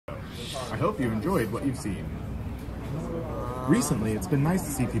I hope you enjoyed what you've seen. Recently, it's been nice to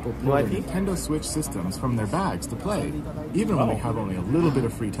see people pull their Nintendo Switch systems from their bags to play, even when they have only a little bit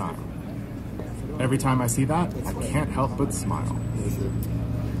of free time. Every time I see that, I can't help but smile.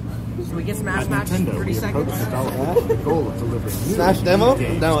 Can we get Smash Match Nintendo, 30 seconds? With the goal of delivering new Smash demo?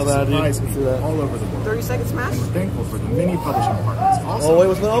 games Down with that, surprise dude. people all over the world. 30 seconds Smash? And we're thankful for the many publishing partners. Also, Oh, wait,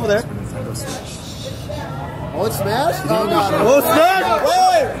 what's going on over there? for Nintendo Switch. Oh, it's Smash? Oh, no. Oh, Smash!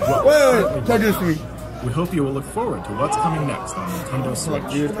 Wait. Try to do this for me. We hope you will look forward to what's coming next on Nintendo Switch. Who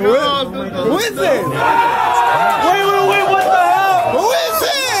is it? Wait, what the hell? Who is it?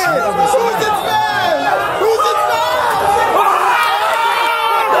 Who's it, Smash? Who's it, Smash?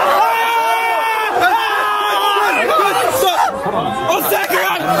 Oh,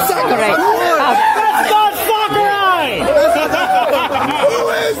 Sakurai! Sakurai! It's not Sakurai! Who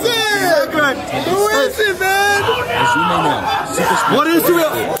is it? Who is it, man? As you may know, Super Smash What is it? Bros.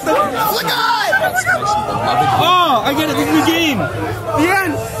 Look at Oh, I get it. This is the game. The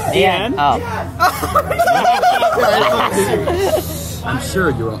end. The end? Oh. I'm sure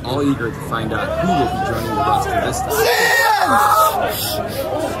you are all eager to find out who will be joining the roster this time.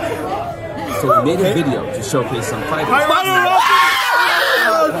 So we made a video to showcase some fighters.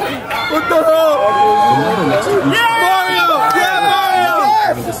 What the hell? Remember next week, Mario! Yeah, Mario!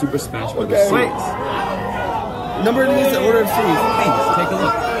 having the Super Smash Bros. Series. Number needs the order of series. Hey, take a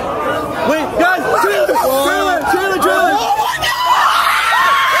look. Wait, guys! Trailer! Oh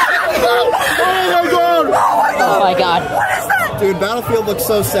my god! Oh my god. Dude, Battlefield looks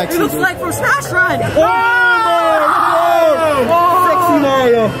so sexy. It looks like from Smash Run! Sexy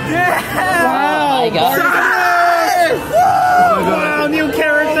Mario! Oh my god. Wow, new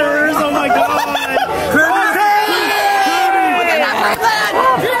characters! Oh my god!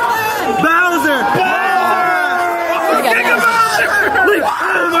 Bowser!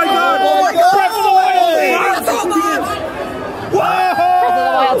 Oh my god!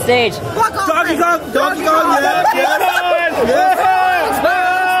 Wild stage. Donkey Kong! Donkey Kong! Yes!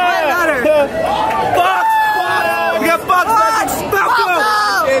 Fox! We got Fox!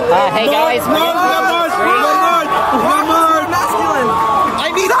 Hey guys. One more! I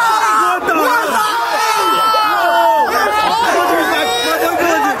need what the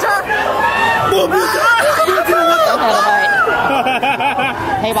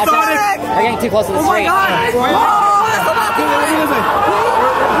Hey, watch out. We're getting too close to the street.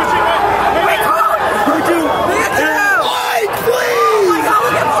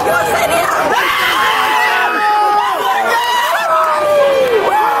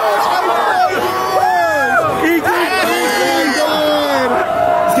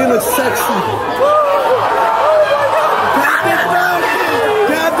 Sexy.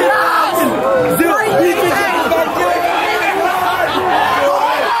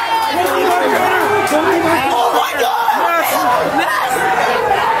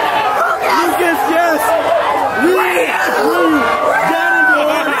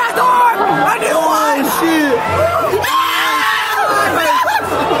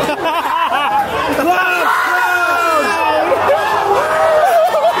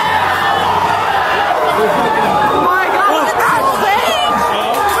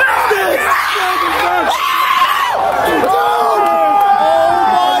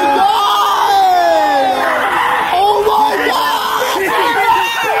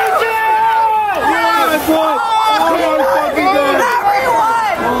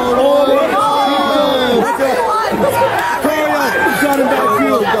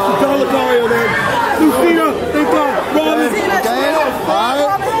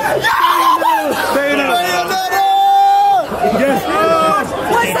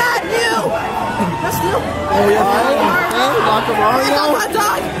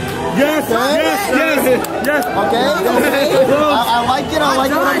 Yes. Okay. I like it. I'm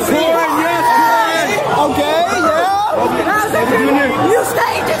Corn, yes. Okay, yeah. You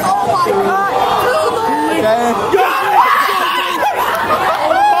staged it! Oh my god! Okay.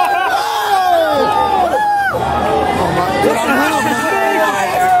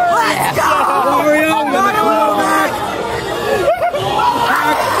 Let's go! Mario, Oh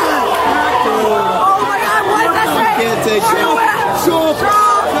my god, what is that say? Can't take it.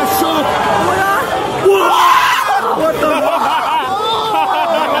 What the fuck?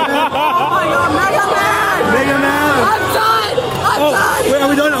 Oh my god, Mega Man! Mega Man! I'm done! Wait, are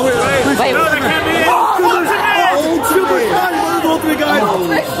we done? Wait. No, that can't be it! Super Smash Bros. Ultimate, guys!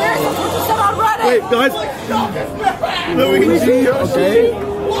 Wait, guys! Luigi, okay?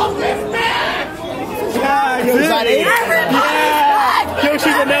 Yeah, Is that it? Yeah!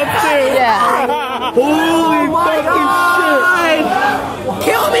 Yoshi's announced too! Yeah. Holy fucking shit!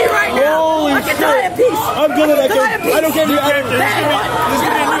 Kill me right now! I'm good at that game. I don't care if you're There's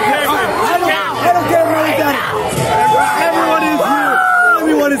gonna be a new character. I don't care if you're done. Everyone is here.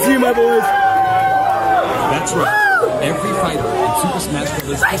 Everyone is here, my boys. That's right. Every fighter in Super Smash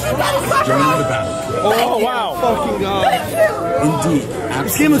Bros is joining the battle. Oh, wow. Fucking God. Indeed.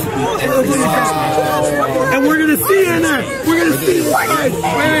 This game is and we're going to see in there. We're going to see live.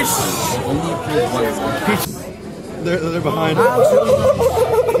 Only appears once. They're behind.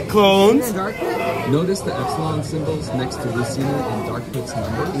 Clones. Notice the epsilon symbols next to Lucina and Darkpit's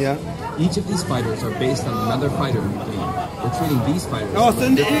numbers? Yeah. Each of these fighters are based on another fighter in the game. We're treating these fighters. Oh, so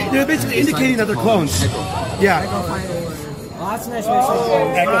they're basically indicating that they're clones. Yeah. Oh, that's a nice way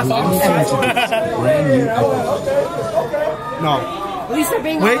Allow me to introduce brand new Echo. No. At least they're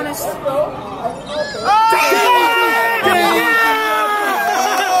being honest.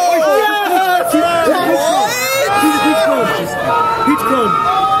 Peach clone.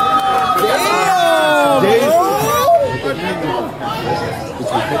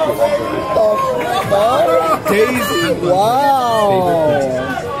 Daisy. Wow.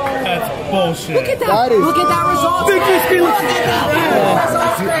 That's bullshit. Look at that. Look at that result.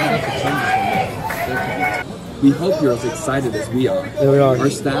 We hope you're as excited as we are. There we are.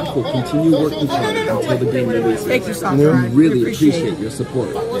 Our staff will continue working hard until the game releases. Thank you, Sasha. We really appreciate your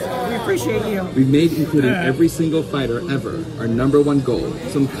support. We appreciate you. We've made including every single fighter ever our #1 goal,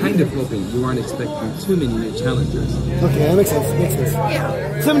 so I'm kind of hoping you aren't expecting too many new challengers. Okay, that makes sense. Makes sense.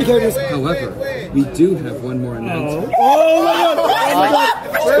 Yeah. So many characters. However, we do have one more announcement. Oh my God! Oh my God!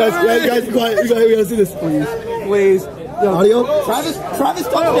 Guys, be quiet. We gotta see this, please. Please. Yo, audio. Travis touchdown. Travis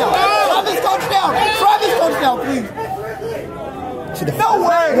touchdown. Travis touchdown, please. No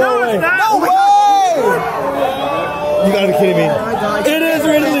way. No way. No way. You gotta be kidding me. It is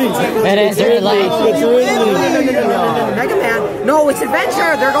Ridley. It is Ridley. It's Ridley. No, Mega Man. No, it's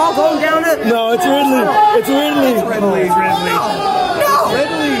Adventure. They're all going down to... No, it's Ridley. It's Ridley. Ridley. No.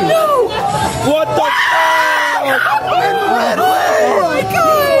 Ridley. No. What the fuck? Oh my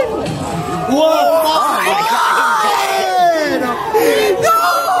God. What? Oh my God.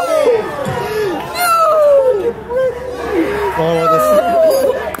 Oh, this.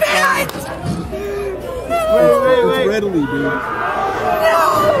 It's Ridley, dude.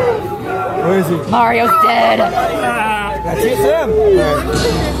 Where is he? Mario's dead. That's it, Sam.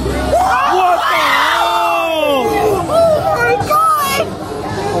 What the hell? Oh my God.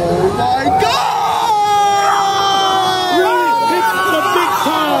 Oh my God. Really? Hits the big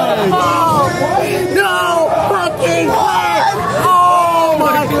time. No fucking way. Oh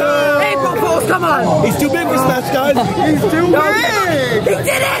my God. April Fools, come on. He's too big for Smash, guys. He's too big. They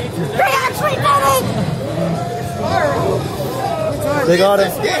did it. They actually did it. They got him.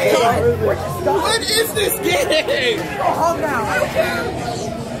 What is this game? Calm down.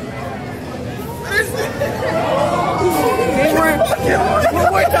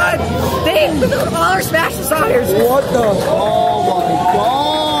 We're done. They all our Smash Desires. What the? Oh my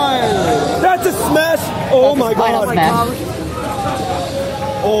God. That's a smash. Oh my Final God. smash.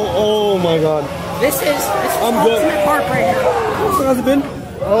 Oh my God. This is I'm good. ultimate part right now. How long has it been?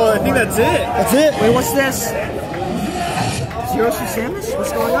 Oh, I think that's it. That's it. Wait, what's this? Zero Samus?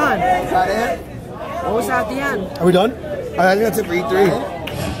 What's going on? Is that it? What was that at the end? Are we done? I think that's it for E3.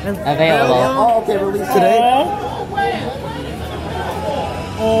 Available. Oh, okay, release Today?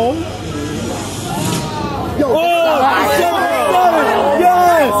 Oh. Yo,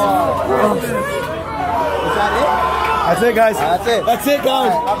 yes! Is that it? That's it, guys. That's it. That's it,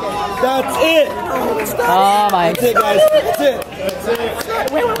 guys. That's it. Oh my. That's it, guys. That's it.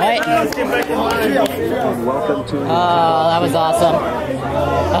 Wait. Let's get back in line. Oh, that was awesome.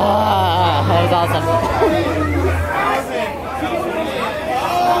 Ah, that was awesome.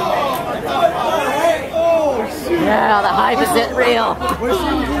 Yeah, the hype isn't real.